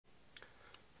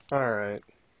Alright,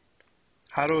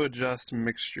 how to adjust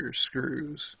mixture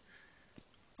screws.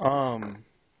 If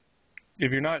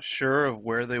you're not sure of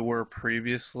where they were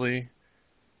previously,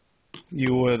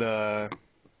 you would,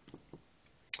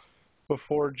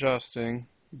 before adjusting,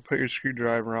 put your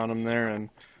screwdriver on them there and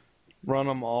run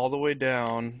them all the way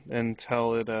down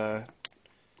until it,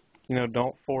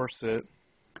 don't force it,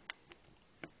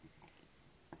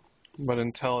 but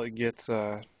until it gets,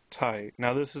 tight.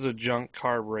 Now this is a junk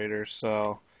carburetor,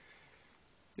 so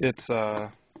its,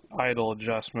 idle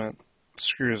adjustment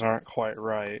screws aren't quite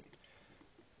right.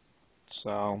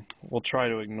 So we'll try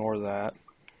to ignore that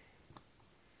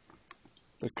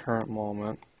the current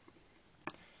moment.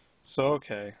 So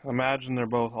okay, imagine they're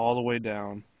both all the way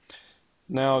down.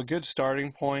 Now a good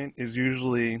starting point is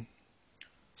usually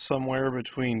somewhere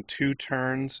between 2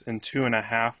 turns and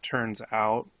 2.5 turns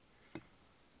out.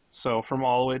 So from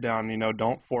all the way down,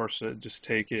 don't force it, just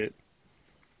take it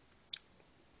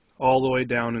all the way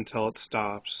down until it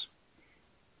stops.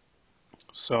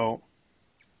 So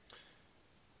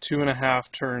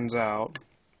 2.5 turns out,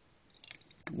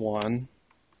 1,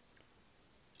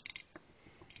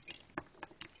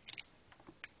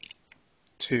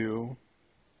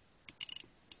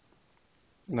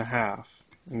 2.5,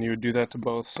 and you would do that to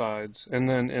both sides. And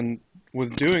then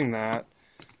with doing that,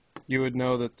 you would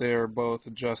know that they are both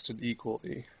adjusted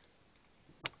equally.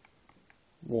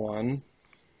 1,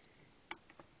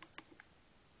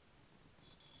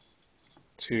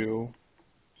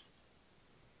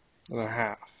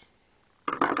 2.5.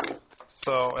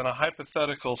 So in a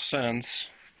hypothetical sense,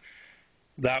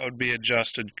 that would be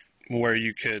adjusted where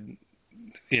you could,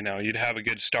 you'd have a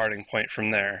good starting point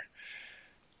from there.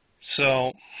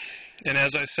 So, and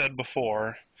as I said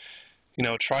before,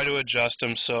 try to adjust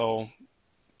them so,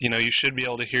 you should be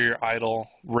able to hear your idle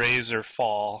raise or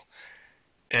fall,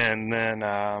 and then,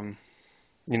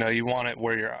 you want it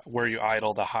where you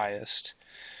idle the highest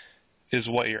is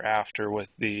what you're after with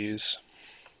these.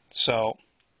 So,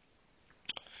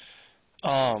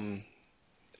 and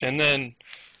then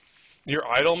your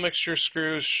idle mixture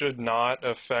screws should not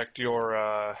affect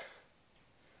your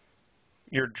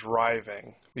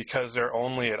driving, because they're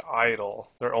only at idle.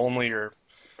 They're only your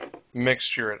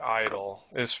mixture at idle.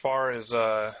 As far as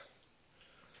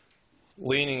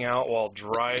leaning out while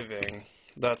driving,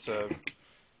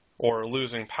 or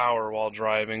losing power while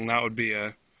driving, that would be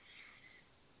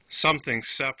something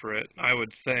separate, I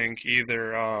would think.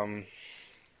 Either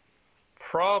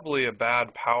probably a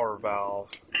bad power valve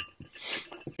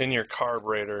in your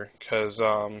carburetor, because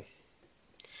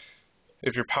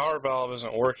if your power valve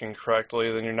isn't working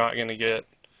correctly, then you're not going to get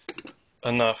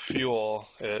enough fuel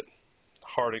at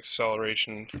hard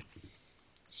acceleration.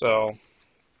 So,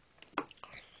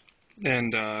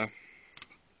 and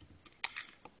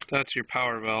that's your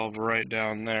power valve right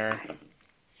down there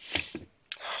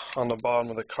on the bottom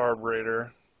of the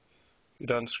carburetor. You'd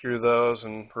unscrew those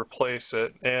and replace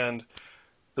it. And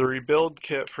the rebuild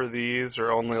kit for these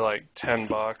are only like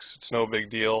 $10. It's no big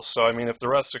deal. So I mean, if the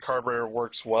rest of the carburetor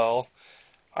works well,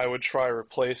 I would try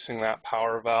replacing that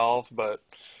power valve. But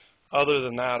other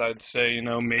than that, I'd say,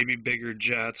 maybe bigger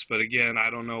jets. But again, I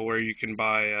don't know where you can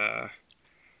buy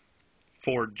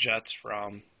Ford jets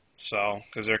from, so,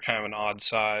 because they're kind of an odd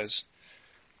size.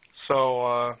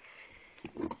 So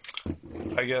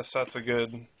I guess that's a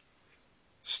good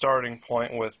starting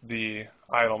point with the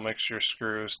idle mixture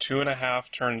screws.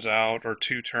 2.5 turns out, or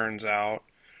 2 turns out,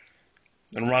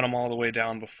 and run them all the way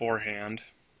down beforehand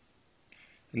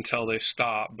until they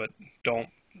stop, but don't,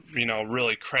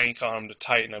 really crank on them to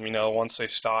tighten them. Once they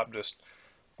stop, just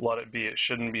let it be. It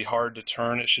shouldn't be hard to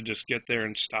turn. It should just get there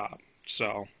and stop.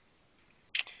 So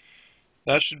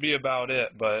that should be about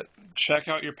it, but check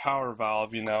out your power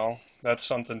valve, that's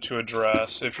something to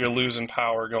address. If you're losing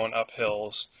power going up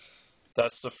hills,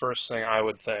 that's the first thing I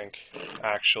would think,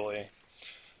 actually.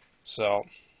 So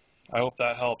I hope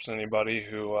that helps anybody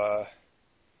who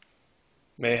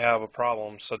may have a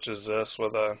problem such as this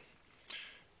with a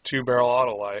 2-barrel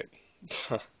autolite.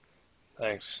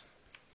 Thanks.